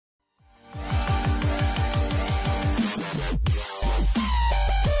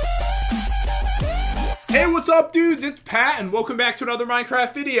Hey, what's up, dudes? It's Pat, and welcome back to another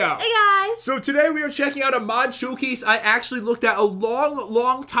Minecraft video. Hey, guys. So today we are checking out a mod showcase I actually looked at a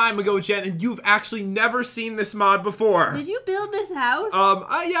long time ago, Jen, and you've actually never seen this mod before. Did you build this house?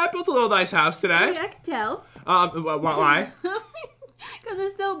 Yeah, I built a little nice house today. Yeah, I can tell. Why? Because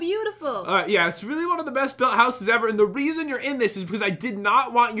it's so beautiful. Yeah, it's really one of the best built houses ever, and the reason you're in this is because I did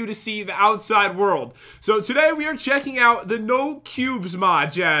not want you to see the outside world. So today we are checking out the No Cubes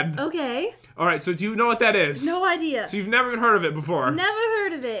mod, Jen. Okay. Alright, so do you know what that is? No idea. So you've never even heard of it before? Never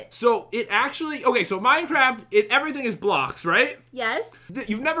heard of it. So it actually, okay, so Minecraft, everything is blocks, right? Yes.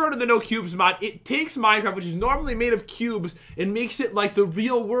 You've never heard of the No Cubes mod. It takes Minecraft, which is normally made of cubes, and makes it like the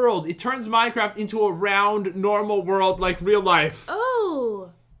real world. It turns Minecraft into a round, normal world like real life.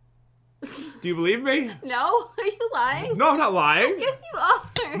 Oh. Do you believe me? No? Are you lying? No, I'm not lying. Yes, you are.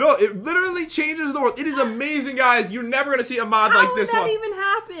 No, it literally changes the world. It is amazing, guys. You're never going to see a mod like this one. How would that even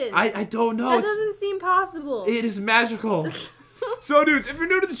happen? I don't know. That doesn't seem possible. It is magical. So, dudes, if you're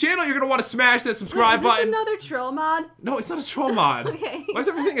new to the channel, you're going to want to smash that subscribe button. Is this another troll mod? No, it's not a troll mod. Okay. Why is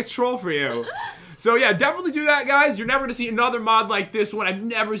everything a troll for you? So yeah, definitely do that, guys. You're never going to see another mod like this one. I've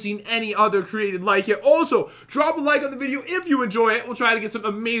never seen any other created like it. Also, drop a like on the video if you enjoy it. We'll try to get some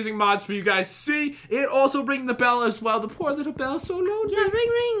amazing mods for you guys to see. And also ring the bell as well. The poor little bell is so lonely. Yeah,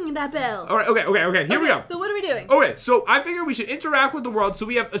 ring that bell. Alright, okay. Here we go. So what are we doing? Okay, so I figure we should interact with the world. So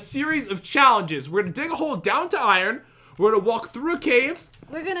we have a series of challenges. We're going to dig a hole down to iron. We're going to walk through a cave.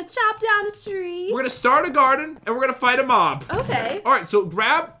 We're gonna chop down a tree. We're gonna start a garden, and we're gonna fight a mob. Okay. All right, so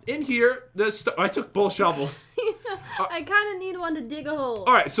grab in here. I took both shovels. I kind of need one to dig a hole.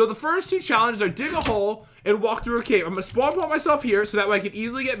 All right, so the first two challenges are dig a hole and walk through a cave. I'm gonna spawn point myself here so that way I can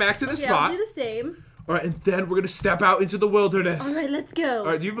easily get back to this spot. I'll do the same. All right, and then we're gonna step out into the wilderness. All right, let's go. All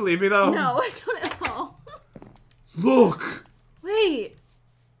right, do you believe me though? No, I don't at all. Look.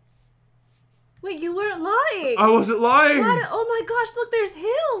 Wait, you weren't lying. I wasn't lying. Oh my gosh, look, there's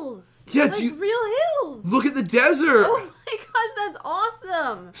hills. Yeah, like real hills. Look at the desert. Oh my gosh, that's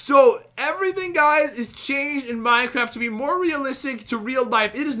awesome. So everything, guys, is changed in Minecraft to be more realistic to real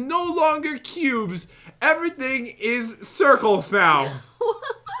life. It is no longer cubes. Everything is circles now.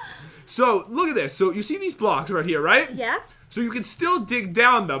 So look at this. So you see these blocks right here, right? Yeah. So you can still dig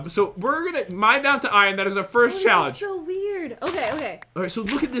down them. So we're going to mine down to iron. That is our first challenge. This is so weird. Okay. All right, so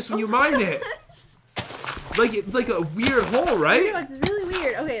look at this when you mine it. Like a weird hole, right? I know, it's really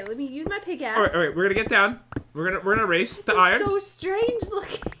weird. Okay, let me use my pickaxe. All right, we're going to get down. We're gonna race to iron. This is so strange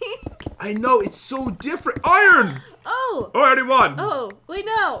looking. I know, it's so different. Iron! Oh. Oh, I already won. Oh, wait,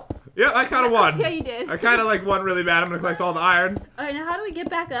 no. Yeah, I kind of won. Yeah, you did. I kind of won really bad. I'm going to collect all the iron. All right, now how do we get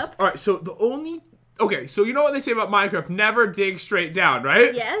back up? All right, so the only... Okay, so you know what they say about Minecraft? Never dig straight down,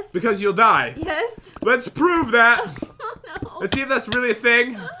 right? Yes. Because you'll die. Yes. Let's prove that. Oh, no. Let's see if that's really a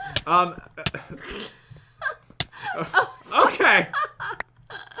thing. Okay.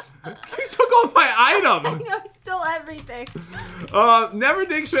 You took all my items. I stole everything. Never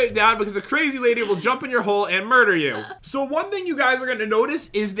dig straight down because a crazy lady will jump in your hole and murder you. So one thing you guys are going to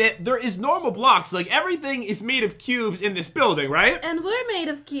notice is that there is normal blocks. Like everything is made of cubes in this building, right? And we're made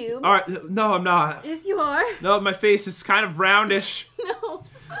of cubes. All right. No, I'm not. Yes, you are. No, my face is kind of roundish. No.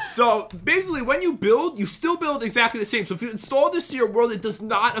 So basically when you build, you still build exactly the same. So if you install this to your world, it does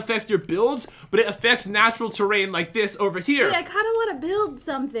not affect your builds, but it affects natural terrain like this over here. Wait, I kind of want to build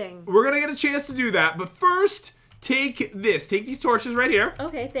something. We're going to get a chance to do that, but first, take this. Take these torches right here.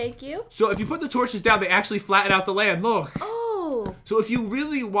 Okay, thank you. So if you put the torches down, they actually flatten out the land. Look. Oh. So if you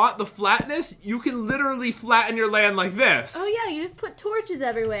really want the flatness, you can literally flatten your land like this. Oh yeah, you just put torches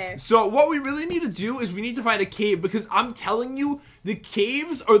everywhere. So what we really need to do is we need to find a cave because I'm telling you, the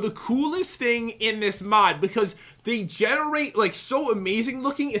caves are the coolest thing in this mod because they generate like so amazing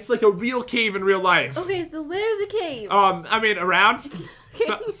looking. It's like a real cave in real life. Okay, so where's the cave? I mean around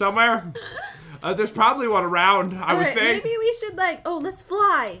somewhere. There's probably one around, I would think. Maybe we should let's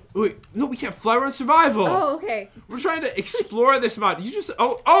fly. Wait, no, we can't fly. We're in survival. Oh, okay. We're trying to explore this mod. You just,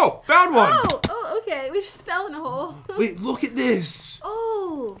 found one. Oh, okay. We just fell in a hole. Wait, look at this.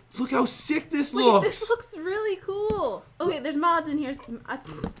 Oh. Look how sick this Wait, looks. This looks really cool. Okay, there's mods in here.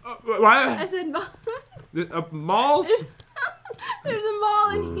 What? I said mods. Malls? There's a mall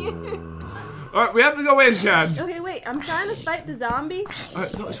in here. All right, we have to go in, Chad. Okay, wait. I'm trying to fight the zombie. All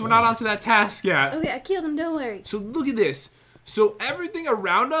right, no, so we're not onto that task yet. Okay, I killed him. Don't worry. So look at this. So everything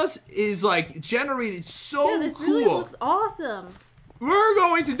around us is like generated so cool. Yeah, this really looks awesome. We're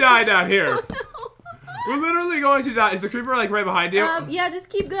going to die down here. Oh, no. We're literally going to die. Is the creeper like right behind you? Yeah, just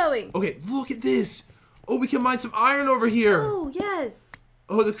keep going. Okay, look at this. Oh, we can mine some iron over here. Oh, yes.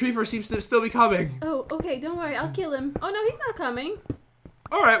 Oh, the creeper seems to still be coming. Oh, okay, don't worry. I'll kill him. Oh, no, he's not coming.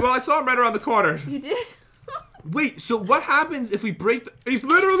 All right, well, I saw him right around the corner. You did? Wait, so what happens if we break the... He's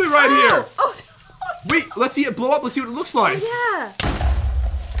literally right here. Oh. Wait, let's see it blow up. Let's see what it looks like. Oh, yeah.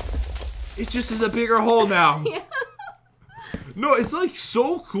 It just is a bigger hole now. Yeah. No, it's like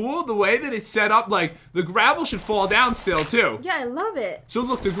so cool the way that it's set up. Like, the gravel should fall down still, too. Yeah, I love it. So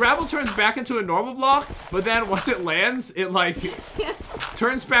look, the gravel turns back into a normal block, but then once it lands, it like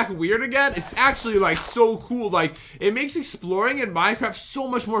turns back weird again. It's actually like so cool. Like, it makes exploring in Minecraft so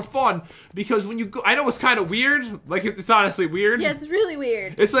much more fun because when you go, I know it's kind of weird. Like, it's honestly weird. Yeah, it's really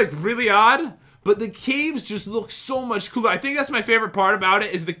weird. It's like really odd. But the caves just look so much cooler. I think that's my favorite part about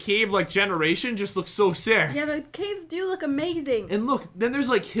it is the cave like generation just looks so sick. Yeah, the caves do look amazing. And look, then there's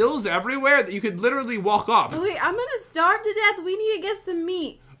like hills everywhere that you could literally walk up. Oh, wait, I'm gonna starve to death. We need to get some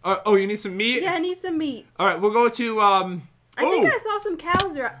meat. Oh, you need some meat? Yeah, I need some meat. All right, we'll go to I think I saw some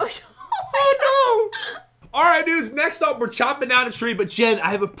cows around. Oh no! All right, dudes. Next up, we're chopping down a tree. But Jen,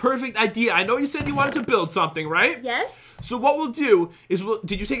 I have a perfect idea. I know you said you wanted to build something, right? Yes. So what we'll do is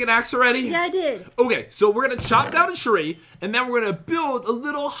did you take an axe already? Yeah, I did. Okay, so we're gonna chop down a tree, and then we're gonna build a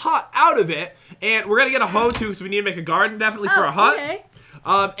little hut out of it, and we're gonna get a hoe too, because we need to make a garden definitely for a hut. Okay.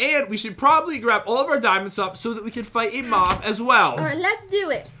 And we should probably grab all of our diamonds up so that we can fight a mob as well. All right, let's do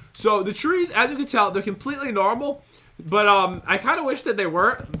it. So the trees, as you can tell, they're completely normal, but I kind of wish that they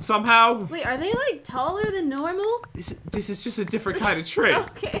weren't somehow. Wait, are they like taller than normal? This is just a different kind of tree.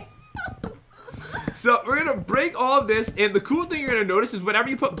 Okay. So we're gonna break all of this, and the cool thing you're gonna notice is whenever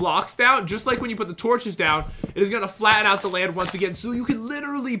you put blocks down, just like when you put the torches down, it is gonna flatten out the land once again, so you can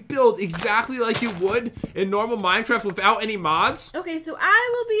literally build exactly like you would in normal Minecraft without any mods. Okay, so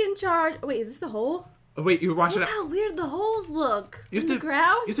I will be in charge. Wait, is this a hole? Oh, wait, you're watching Look it. how weird the holes look. You have in to the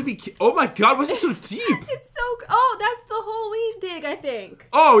ground? You have to be. Oh my God, why is it so deep? It's so. Oh, that's the hole we dig, I think.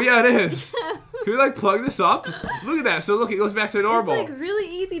 Oh yeah, it is. Can we like plug this up? Look at that. So look, it goes back to normal. It's like really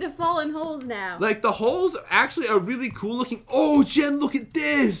easy to fall in holes now. Like the holes actually are really cool looking. Oh, Jen, look at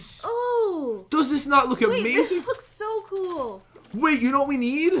this. Oh. Does this not look Wait, amazing? this looks so cool. Wait, you know what we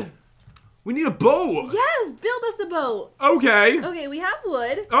need? We need a bow. Yes, build us a boat. Okay. Okay, we have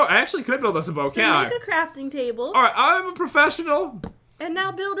wood. Oh, I actually could build us a boat, So can't make a crafting table. I? All right, I'm a professional. And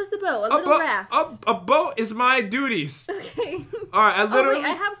now build us a boat, a little raft. A boat is my duties. Okay. All right, I literally. Oh wait,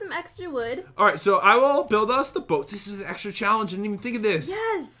 I have some extra wood. All right, so I will build us the boat. This is an extra challenge. I didn't even think of this.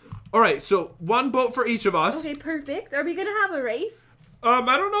 Yes. All right, so one boat for each of us. Okay, perfect. Are we gonna have a race? I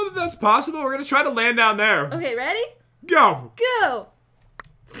don't know that that's possible. We're gonna try to land down there. Okay, ready? Go. Go.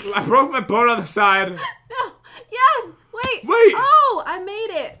 I broke my boat on the side. No. Yes. Wait. Wait. Oh, I made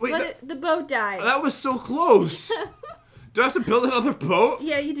it. Wait, But the boat died. That was so close. Do I have to build another boat?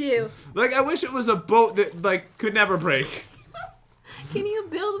 Yeah, you do. Like, I wish it was a boat that, like, could never break. Can you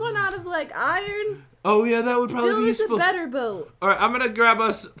build one out of, like, iron? Oh, yeah, that would probably Build be us useful. a better boat. All right, I'm going to grab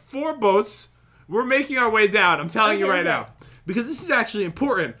us 4 boats. We're making our way down. I'm telling you right Okay. now. Because this is actually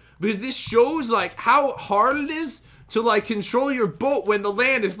important. Because this shows, like, how hard it is to, like, control your boat when the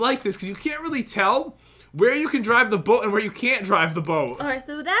land is like this. Because you can't really tell where you can drive the boat and where you can't drive the boat. All right,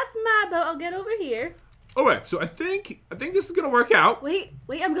 so that's my boat. I'll get over here. Oh, wait. So I think this is going to work out. Wait,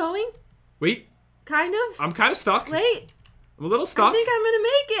 I'm going? Wait. Kind of? I'm kind of stuck. Wait. I'm a little stuck. I think I'm gonna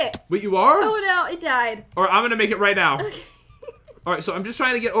make it. Wait, you are? Oh no, it died. Or I'm gonna make it right now. Okay. All right, so I'm just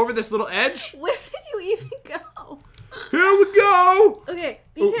trying to get over this little edge. Where did you even go? Here we go. Okay,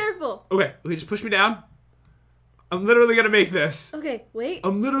 be careful. Okay, just push me down. I'm literally gonna make this. Okay, wait.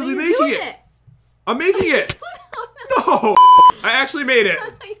 I'm literally Wait, making you're doing it. I'm making it. No. No, I actually made it.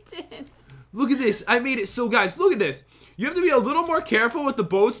 I didn't. Look at this. I made it. So guys, look at this. You have to be a little more careful with the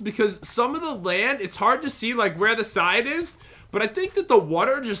boats because some of the land, it's hard to see like where the side is. But I think that the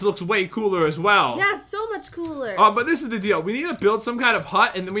water just looks way cooler as well. Yeah, so much cooler. But this is the deal. We need to build some kind of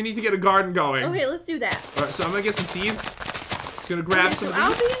hut, and then we need to get a garden going. Okay, let's do that. All right, so I'm going to get some seeds. Just going to grab some so of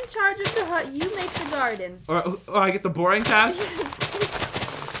I'll these. be in charge of the hut. You make the garden. All right, I get the boring task.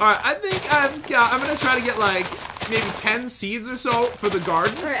 All right, I think I'm going to try to get like maybe 10 seeds or so for the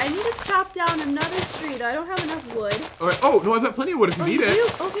garden. All right, I need to chop down another tree, though. I don't have enough wood. All right. Oh, no, I've got plenty of wood if you need it.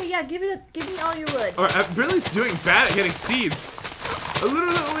 Do? Okay, yeah, give me all your wood. All right, I'm really doing bad at getting seeds. I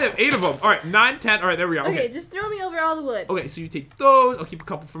literally only have 8 of them. All right, 9, 10. All right, there we go. Okay, just throw me over all the wood. Okay, so you take those. I'll keep a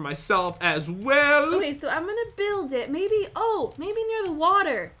couple for myself as well. Okay, so I'm gonna build it. Maybe near the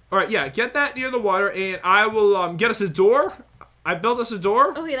water. All right, yeah, get that near the water, and I will get us a door. I built us a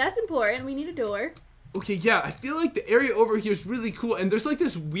door. Okay, that's important. We need a door. Okay, yeah, I feel like the area over here is really cool, and there's like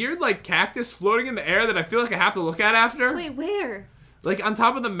this weird like cactus floating in the air that I feel like I have to look at after. Wait, where? Like on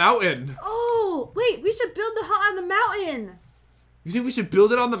top of the mountain. Oh, wait, we should build the hut on the mountain. You think we should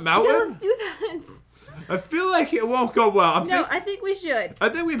build it on the mountain? Yeah, let's do that. I feel like it won't go well. I think we should. I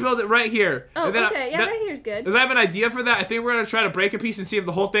think we build it right here. Oh, and then okay. Yeah, right here's good. Because I have an idea for that. I think we're going to try to break a piece and see if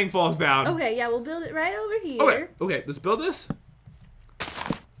the whole thing falls down. Okay, yeah, we'll build it right over here. Okay, let's build this.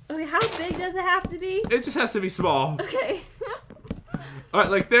 Okay, how big does it have to be? It just has to be small. Okay. All right,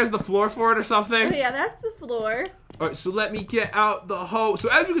 like there's the floor for it or something. Okay, yeah, that's the floor. All right, so let me get out the hoe. So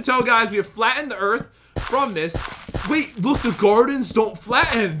as you can tell, guys, we have flattened the earth from this. Wait, look, the gardens don't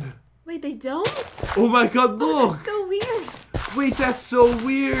flatten. Wait, they don't? Oh my God, look. That's so weird. Wait, that's so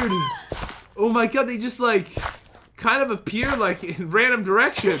weird. Oh my God, they just like kind of appear like in random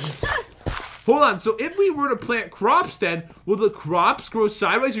directions. Hold on, so if we were to plant crops then, will the crops grow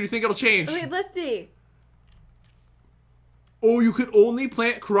sideways or do you think it'll change? Wait, let's see. Oh, you could only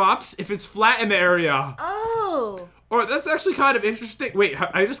plant crops if it's flat in the area. Oh. Or that's actually kind of interesting. Wait,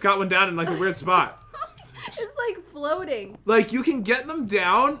 I just got one down in like a weird spot. It's like floating. Like you can get them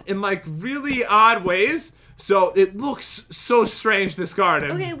down in like really odd ways. So it looks so strange, this garden.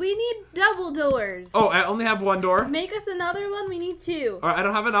 Okay, we need double doors. Oh, I only have one door. Make us another one. We need two. All right, I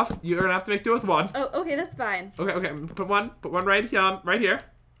don't have enough. You're gonna have to make do with one. Oh, okay, that's fine. Okay, put one right here.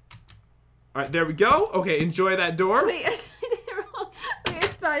 All right, there we go. Okay, enjoy that door. Wait, I did it wrong. Okay,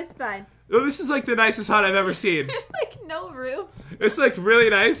 it's fine. Oh, this is like the nicest hut I've ever seen. There's like no roof. It's like really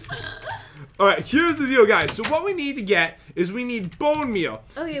nice. All right, here's the deal, guys. So what we need to get is we need bone meal.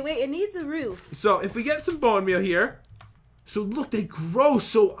 Okay, wait, it needs a roof. So if we get some bone meal here. So look, they grow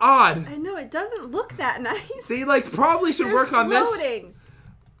so odd. I know, it doesn't look that nice. They like probably should work on this.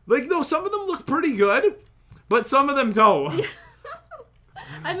 Like, no, some of them look pretty good, but some of them don't.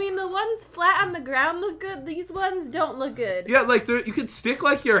 I mean, the ones flat on the ground look good. These ones don't look good. Yeah, like you could stick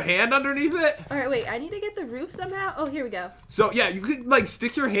like your hand underneath it. All right, wait. I need to get the roof somehow. Oh, here we go. So yeah, you could like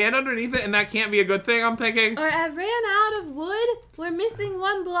stick your hand underneath it, and that can't be a good thing. I'm thinking. All right, I ran out of wood. We're missing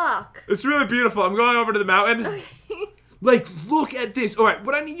one block. It's really beautiful. I'm going over to the mountain. Okay. Like, look at this. All right,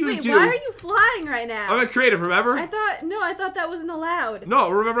 what I need you to do. Why are you flying right now? I'm a creative. Remember? I thought that wasn't allowed. No,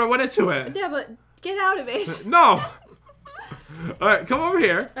 remember I went into it. Yeah, but get out of it. No. All right, come over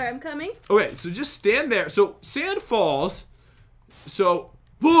here. All right, I'm coming. Okay, so just stand there. So sand falls. So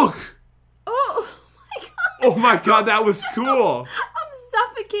look. Oh my God. Oh my God, that was cool. I'm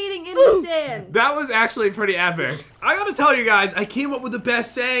suffocating in the sand. That was actually pretty epic. I gotta tell you guys, I came up with the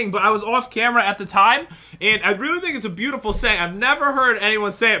best saying, but I was off camera at the time, and I really think it's a beautiful saying. I've never heard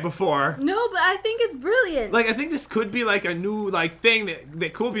anyone say it before. No, but I think it's brilliant. Like, I think this could be like a new like thing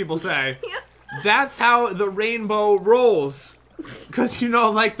that cool people say. Yeah. That's how the rainbow rolls. Because, you know,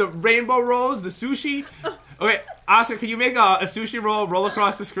 like the rainbow rolls, the sushi. Okay, Oscar, can you make a sushi roll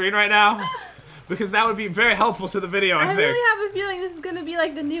across the screen right now? Because that would be very helpful to the video, I think. I really have a feeling this is going to be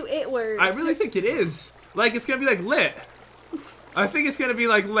like the new it word. I really think it is. Like, it's going to be like lit. I think it's going to be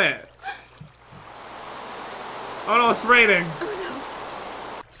like lit. Oh no, it's raining.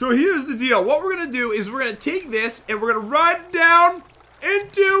 Oh no. So here's the deal. What we're going to do is we're going to take this and we're going to ride it down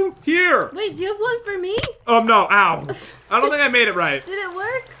into here. Wait, do you have one for me? No, ow. I don't think I made it right. Did it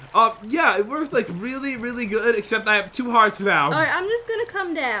work? Yeah, it worked like really, really good, except I have 2 hearts now. Alright, I'm just gonna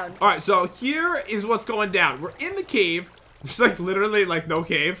come down. Alright, so here is what's going down. We're in the cave. There's like literally like no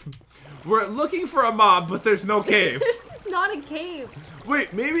cave. We're looking for a mob, but there's no cave. There's not a cave.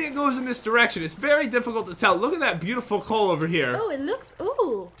 Wait, maybe it goes in this direction. It's very difficult to tell. Look at that beautiful coal over here. Oh, it looks,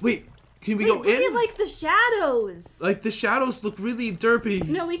 ooh. Wait, can we go in? Look at like the shadows. Like the shadows look really derpy.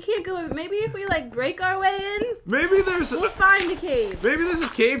 No, we can't go in. Maybe if we like break our way in. Maybe there's we'll find a cave. Maybe there's a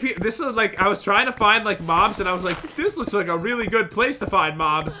cave here. This is like, I was trying to find like mobs and I was like, this looks like a really good place to find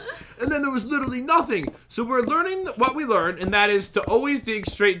mobs. And then there was literally nothing. So we're learning what we learned, and that is to always dig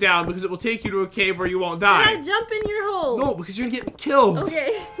straight down because it will take you to a cave where you won't die. Should I jump in your hole? No, because you're gonna get killed.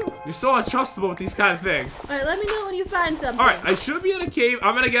 Okay. You're so untrustable with these kind of things. Alright, let me know when you find something. Alright, I should be in a cave,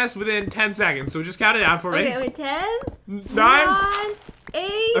 I'm gonna guess within 10 seconds. So just count it down for me. Okay, 10, 9, 8,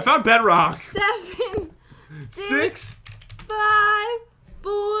 I found bedrock. 7, 6, 5,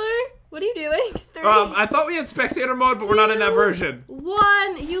 4, what are you doing? 3, I thought we had spectator mode, but we're not in that version.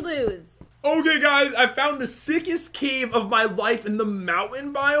 1, you lose. Okay, guys, I found the sickest cave of my life, and the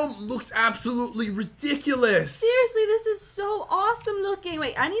mountain biome looks absolutely ridiculous. Seriously, this is so awesome looking.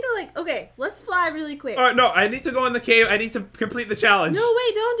 Wait, I need to like, okay, let's fly really quick. Alright, no, I need to go in the cave. I need to complete the challenge. No,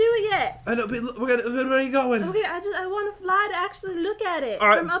 wait, don't do it yet. I know, but where are you going? Okay, I want to fly to actually look at it All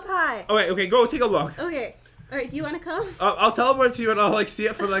right. from up high. Okay, go take a look. Okay. Alright, do you want to come? I'll teleport to you and I'll like see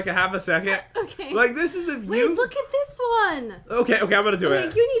it for like a half a second. Okay. Like this is the view. Wait, look at this one. Okay, I'm gonna do it.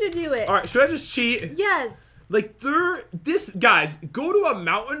 Okay, you need to do it. Alright, should I just cheat? Yes. Like guys, go to a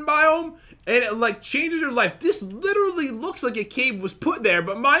mountain biome and it like changes your life. This literally looks like a cave was put there,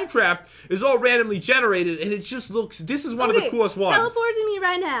 but Minecraft is all randomly generated, and it just looks. This is one of the coolest ones. Teleport to me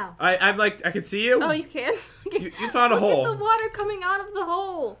right now. I'm like, I can see you. Oh, you can. You found a hole. Look at the water coming out of the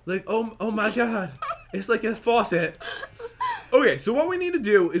hole. Like, oh my god, it's like a faucet. Okay, so what we need to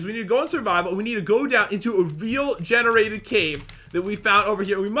do is we need to go in survival. We need to go down into a real generated cave that we found over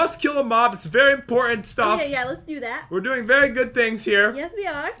here. We must kill a mob. It's very important stuff. Okay, yeah, let's do that. We're doing very good things here. Yes, we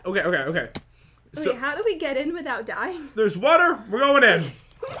are. Okay. So, how do we get in without dying? There's water. We're going in.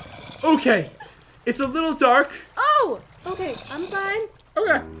 Okay. It's a little dark. Oh, okay. I'm fine.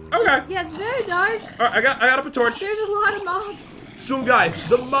 Okay. Yeah, it's very dark. All right, I got up a torch. There's a lot of mobs. So guys,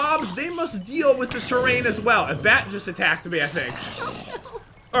 the mobs, they must deal with the terrain as well. A bat just attacked me, I think.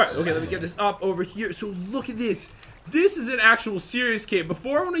 Alright, okay, let me get this up over here. So look at this. This is an actual serious cave.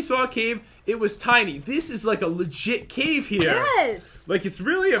 Before, when we saw a cave, it was tiny. This is like a legit cave here. Yes. Like, it's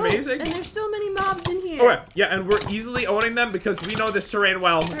really amazing. And there's so many mobs in here. Alright, yeah, and we're easily owning them because we know this terrain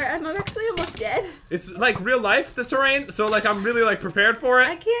well. Alright, I'm actually almost dead. It's like real life, the terrain, so like I'm really like prepared for it.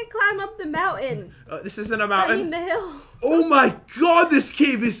 I can't climb up the mountain. This isn't a mountain. I mean the hill. Oh my god, this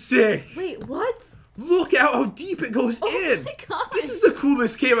cave is sick. Wait, what? Look out how deep it goes in. Oh my god. This is the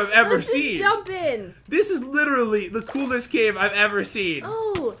coolest cave I've ever seen. Let's just jump in. This is literally the coolest cave I've ever seen.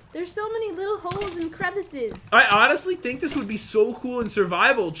 Oh, there's so many little holes and crevices. I honestly think this would be so cool in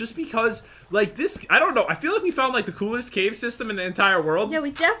survival just because, like, this, I don't know, I feel like we found, like, the coolest cave system in the entire world. Yeah,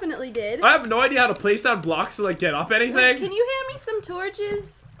 we definitely did. I have no idea how to place down blocks to, like, get up anything. Wait, can you hand me some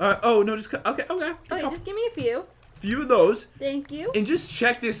torches? Oh, no, just, okay. Okay, just give me a few. Few of those. Thank you. And just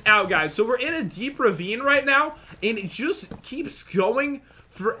check this out, guys. So we're in a deep ravine right now, and it just keeps going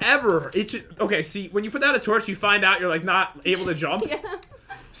forever. Okay, see, when you put down a torch, you find out you're like not able to jump. Yeah.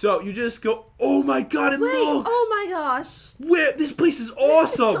 So you just go, oh my god, and Wait, look! oh my gosh. This place is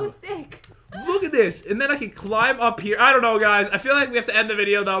awesome! This is so sick. Look at this, and then I can climb up here. I don't know, guys. I feel like we have to end the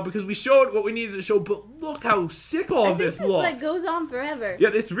video though because we showed what we needed to show. But look how sick all of this looks. Like goes on forever. Yeah,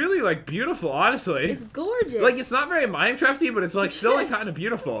 it's really like beautiful, honestly. It's gorgeous. Like it's not very Minecrafty, but it's like still like kind of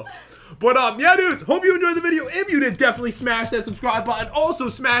beautiful. But yeah, dudes. Hope you enjoyed the video. If you did, definitely smash that subscribe button. Also,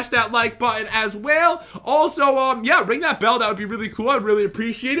 smash that like button as well. Also, yeah, ring that bell. That would be really cool. I'd really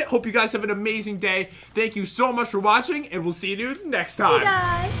appreciate it. Hope you guys have an amazing day. Thank you so much for watching, and we'll see you next time. Hey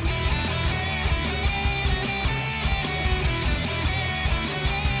guys.